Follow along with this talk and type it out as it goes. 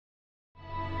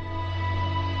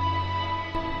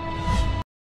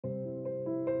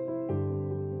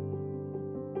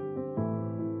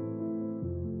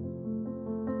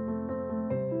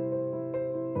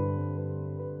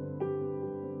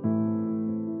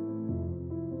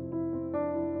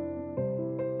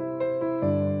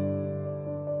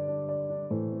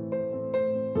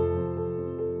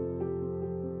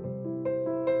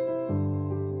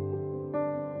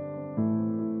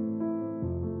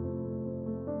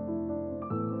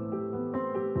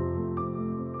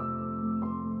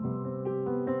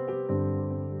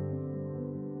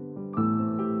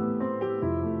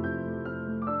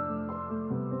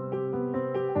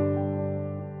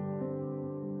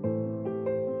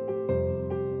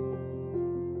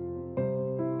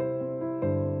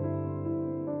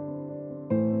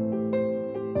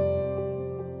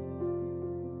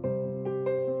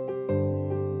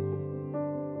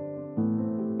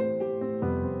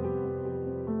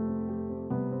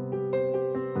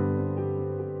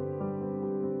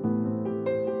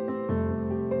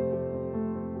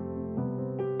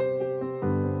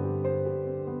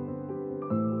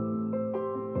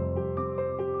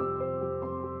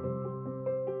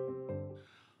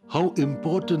how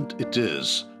important it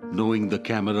is knowing the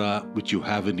camera which you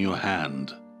have in your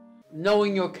hand.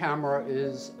 Knowing your camera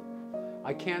is,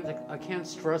 I can't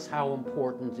stress how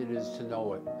important it is to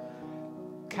know it.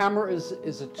 Camera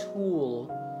is a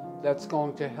tool that's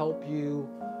going to help you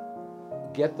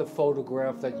get the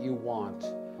photograph that you want.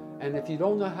 And if you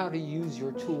don't know how to use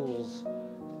your tools,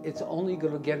 it's only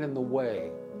going to get in the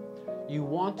way. You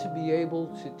want to be able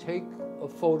to take a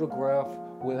photograph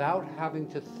without having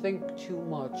to think too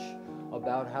much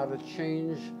about how to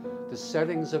change the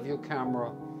settings of your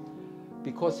camera,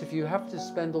 because if you have to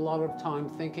spend a lot of time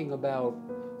thinking about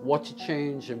what to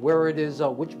change and where it is,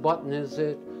 which button is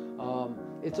it,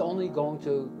 it's only going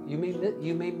to, you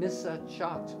may miss that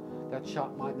shot. That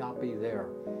shot might not be there.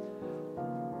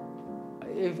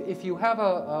 If you have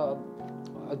a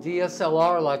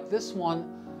DSLR like this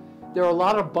one, there are a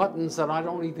lot of buttons that I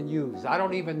don't even use. I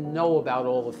don't even know about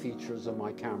all the features of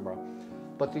my camera.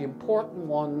 But the important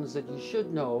ones that you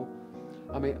should know,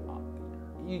 I mean,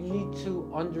 you need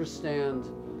to understand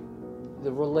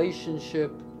the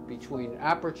relationship between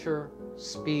aperture,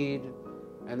 speed,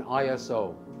 and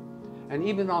ISO. And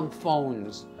even on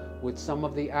phones, with some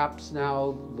of the apps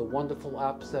now, the wonderful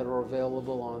apps that are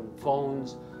available on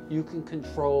phones, you can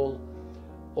control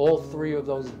all three of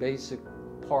those basic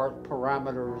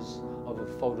parameters of a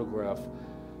photograph.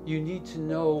 You need to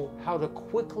know how to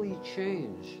quickly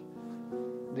change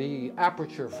the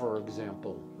aperture, for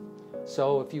example.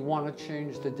 So if you want to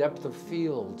change the depth of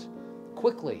field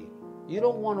quickly, you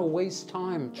don't want to waste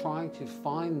time trying to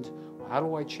find, how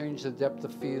do I change the depth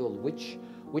of field? Which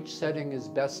setting is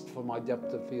best for my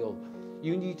depth of field?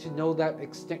 You need to know that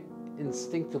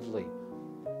instinctively.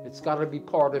 It's got to be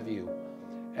part of you.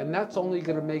 And that's only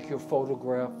going to make your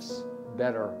photographs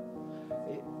better.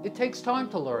 It takes time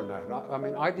to learn that. I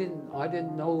mean, I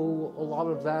didn't know a lot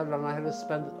of that, and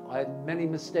I had many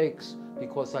mistakes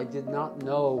because I did not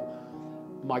know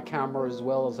my camera as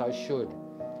well as I should.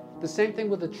 The same thing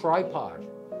with a tripod.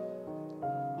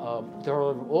 There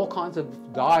are all kinds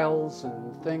of dials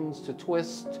and things to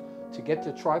twist to get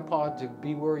the tripod to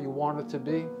be where you want it to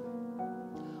be.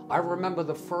 I remember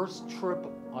the first trip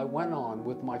I went on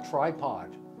with my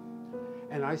tripod,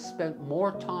 and I spent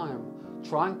more time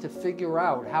trying to figure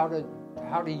out how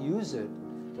to use it,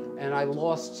 and I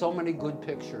lost so many good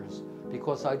pictures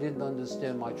because I didn't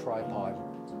understand my tripod.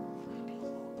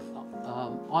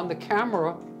 On the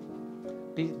camera,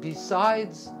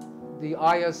 besides the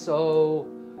ISO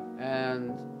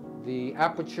and the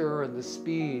aperture and the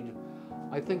speed,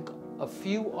 I think a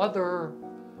few other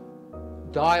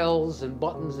dials and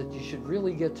buttons that you should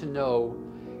really get to know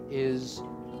is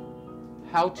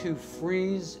how to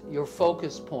freeze your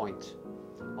focus point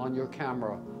on your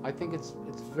camera. I think it's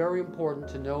very important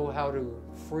to know how to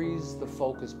freeze the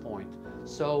focus point.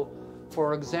 So,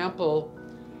 for example,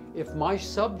 if my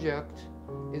subject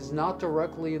is not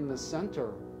directly in the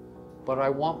center, but I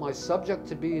want my subject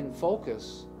to be in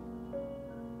focus,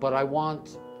 but I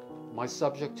want my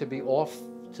subject to be off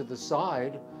to the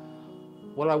side,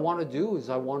 what I want to do is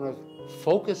I want to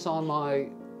focus on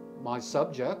my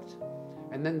subject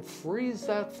and then freeze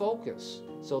that focus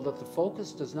so that the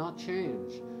focus does not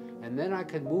change. And then I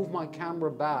can move my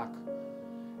camera back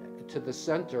to the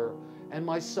center and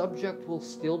my subject will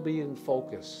still be in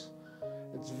focus.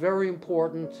 It's very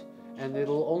important, and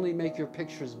it'll only make your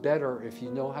pictures better if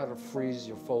you know how to freeze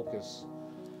your focus.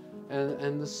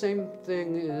 And the same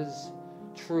thing is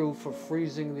true for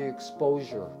freezing the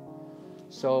exposure.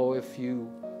 So if you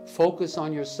focus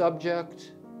on your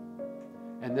subject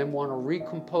and then want to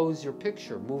recompose your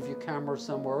picture, move your camera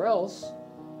somewhere else,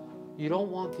 you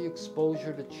don't want the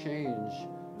exposure to change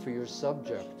for your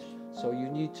subject. So you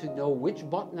need to know which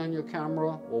button on your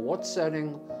camera or what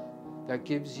setting that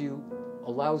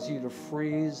allows you to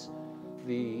freeze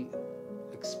the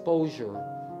exposure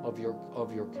of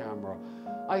your camera.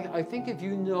 I think if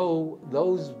you know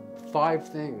those 5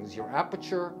 things, your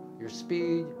aperture, your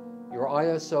speed, your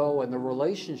ISO, and the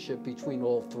relationship between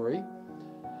all 3,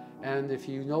 and if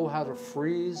you know how to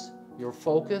freeze your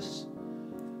focus,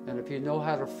 and if you know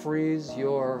how to freeze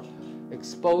your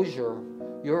exposure,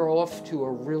 you're off to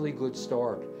a really good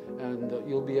start, and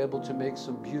you'll be able to make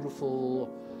some beautiful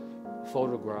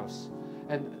photographs.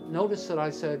 And notice that I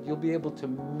said you'll be able to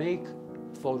make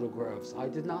photographs. I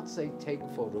did not say take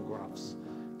photographs,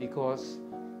 because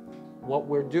what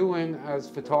we're doing as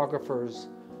photographers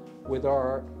with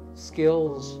our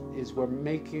skills is we're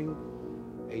making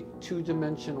a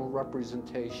 2-dimensional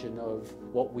representation of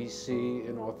what we see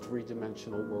in our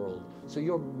 3-dimensional world. So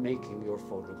you're making your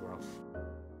photograph.